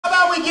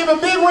we give a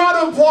big round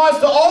of applause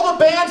to all the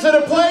bands that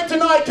have played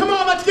tonight? Come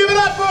on, let's give it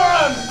up for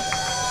them!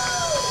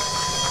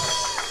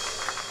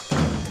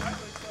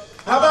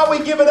 How about we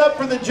give it up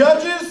for the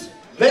judges?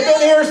 They've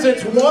been here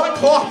since 1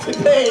 o'clock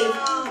today,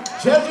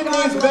 judging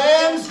these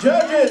bands.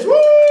 Judges, woo!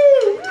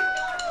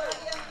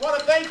 I want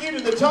to thank you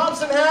to the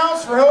Thompson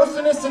House for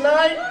hosting us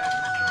tonight,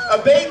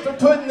 ABATE for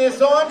putting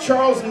this on,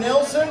 Charles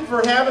Nelson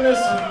for having us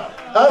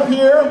up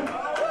here.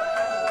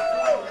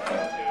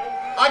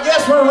 I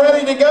guess we're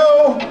ready to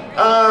go.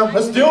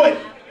 Let's do it.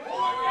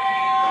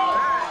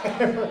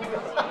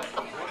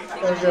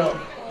 There we go.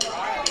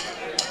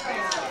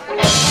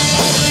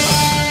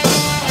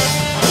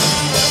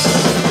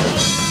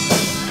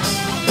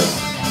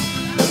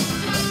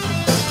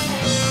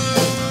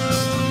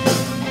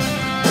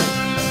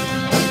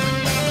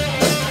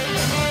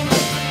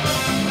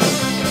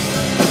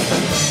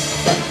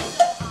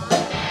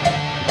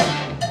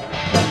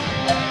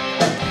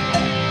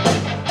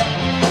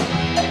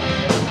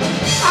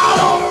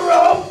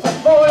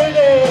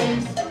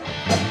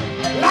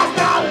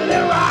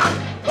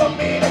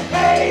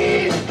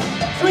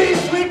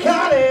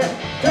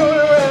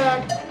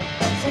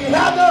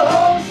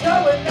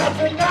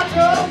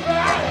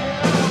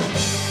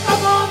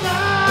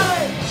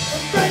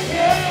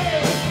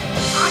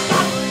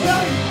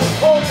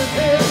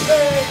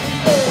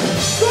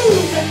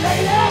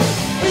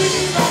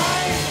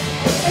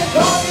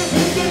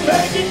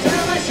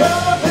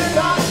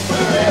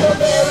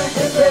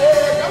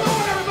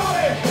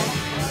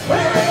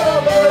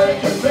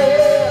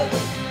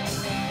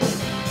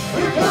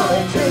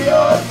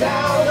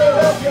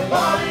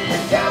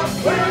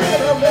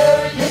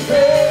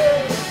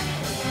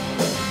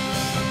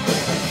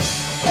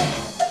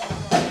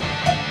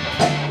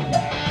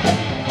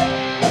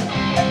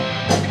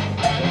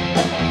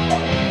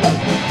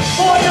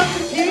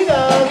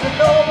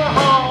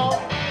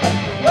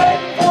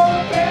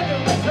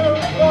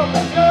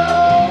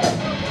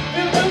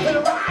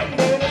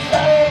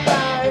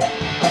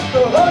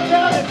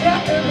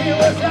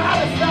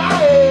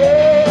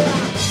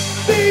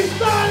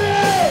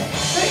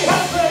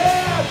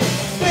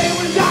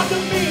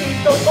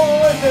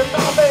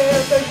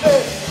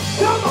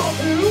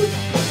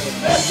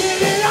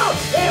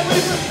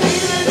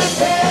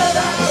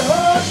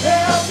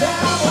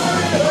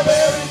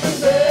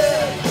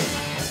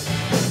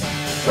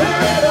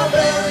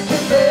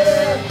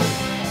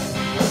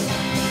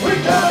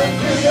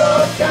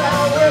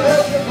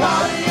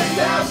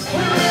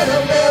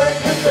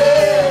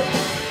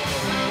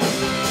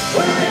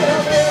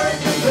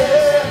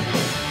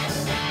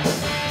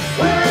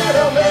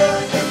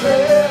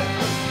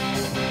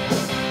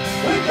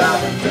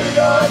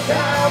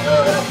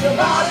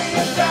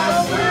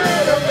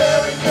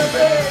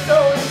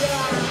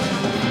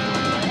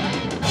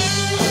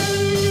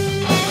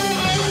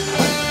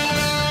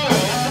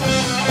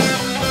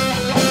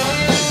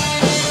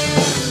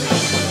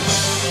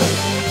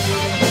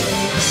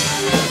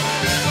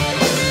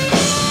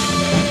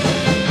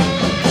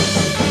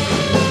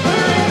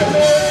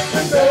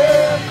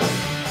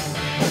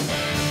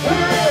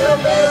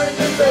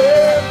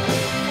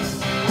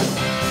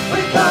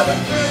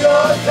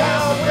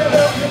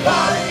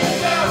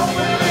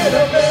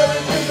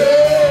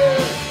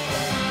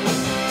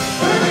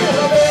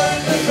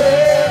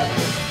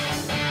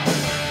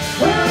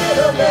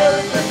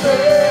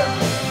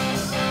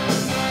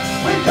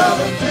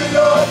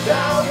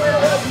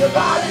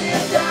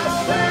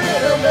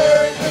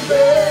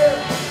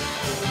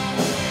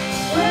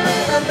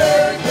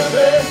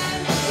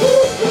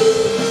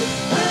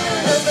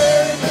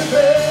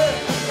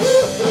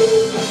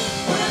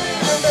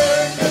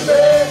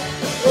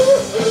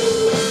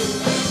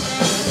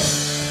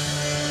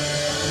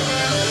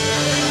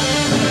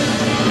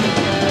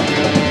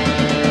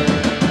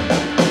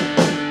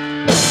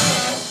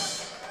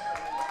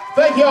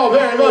 Thank you all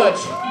very much.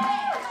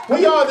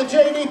 We are the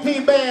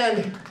JDP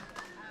Band.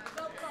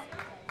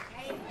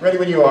 Ready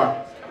when you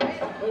are.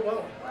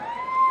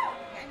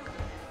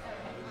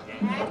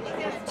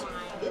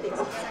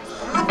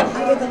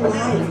 Under the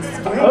lights.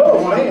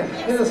 Oh man,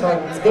 it is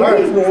hot. It's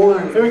very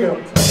warm. Here we go.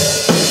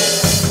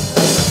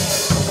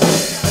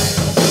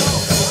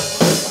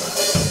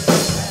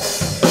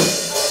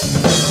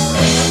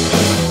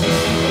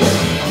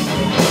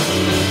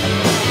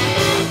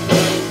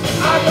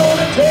 I'm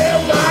gonna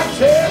tell my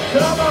tale,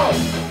 come on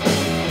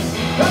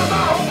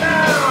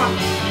now.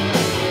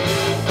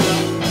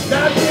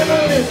 Now give a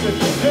listen,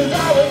 'cause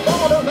I was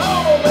born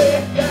alone, way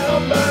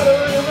down by the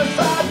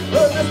riverside,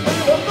 run this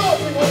through the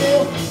morning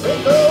wheel,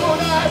 with no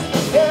ice,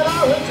 and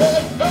I was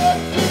just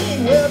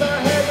 13 when I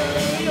had to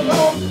leave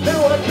home.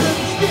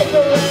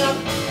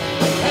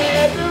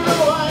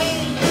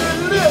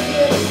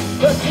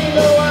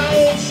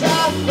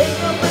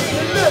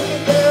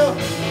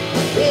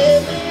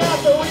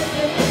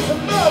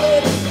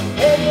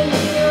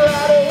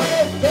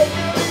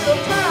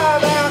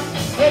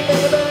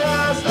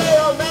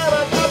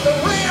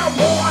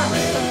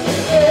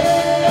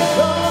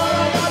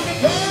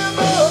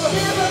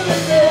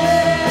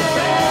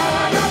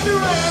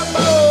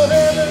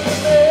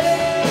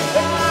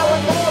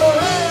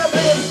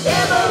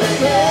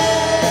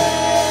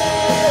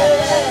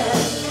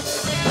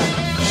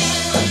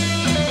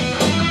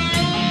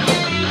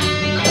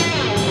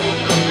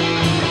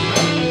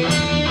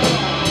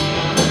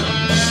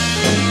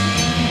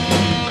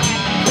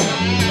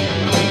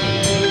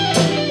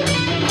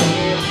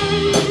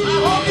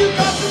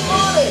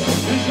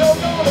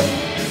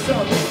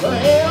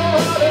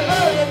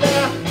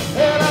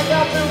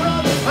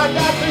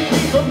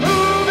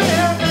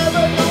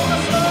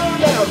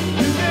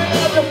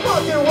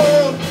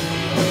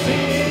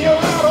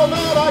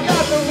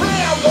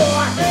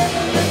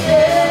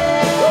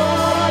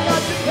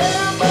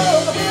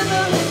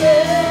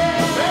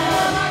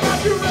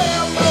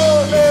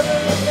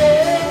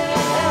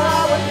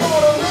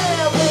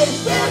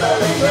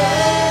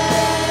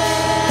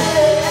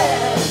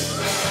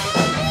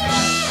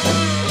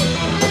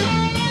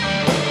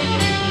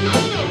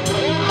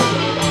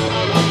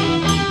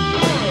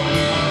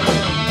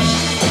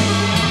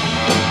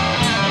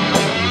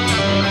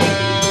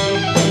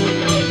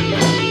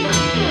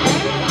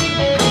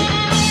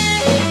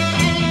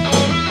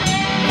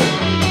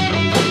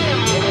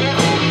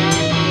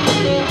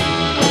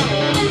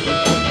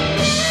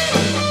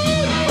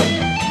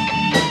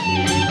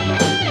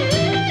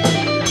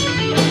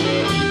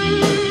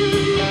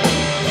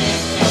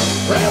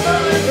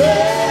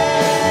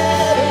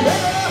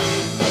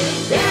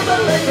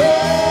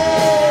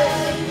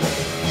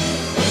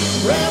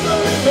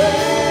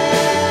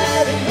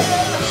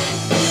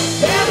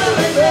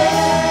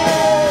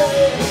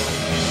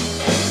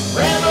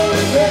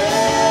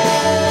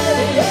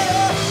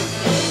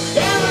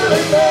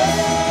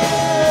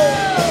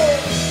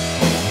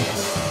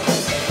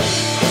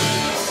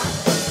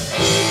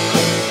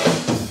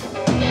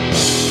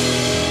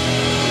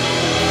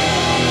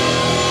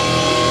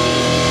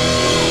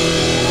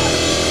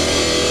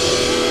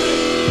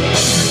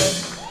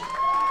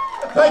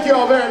 Thank you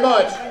all very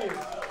much.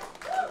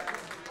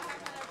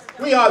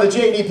 We are the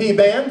JDP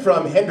band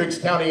from Hendricks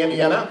County,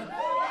 Indiana.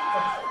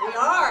 We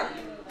are.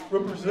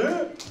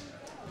 Represent.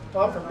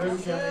 I'm from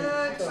Hendricks County.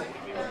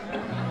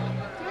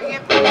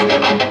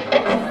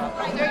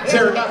 Is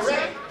there not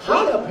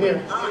Hot up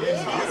here.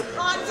 It's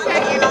hot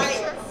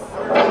tonight.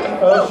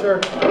 Oh, sure.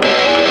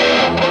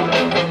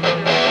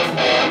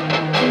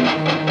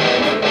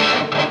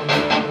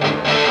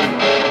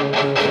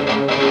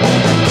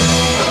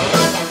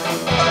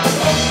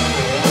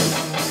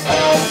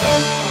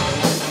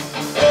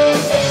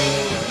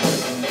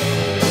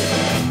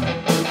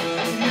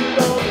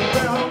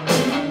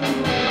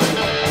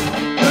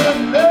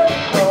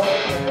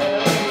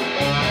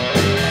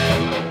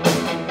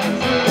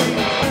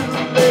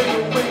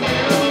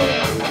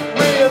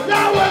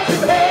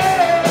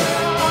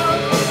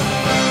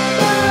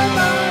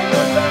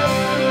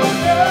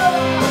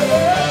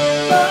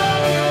 Bye.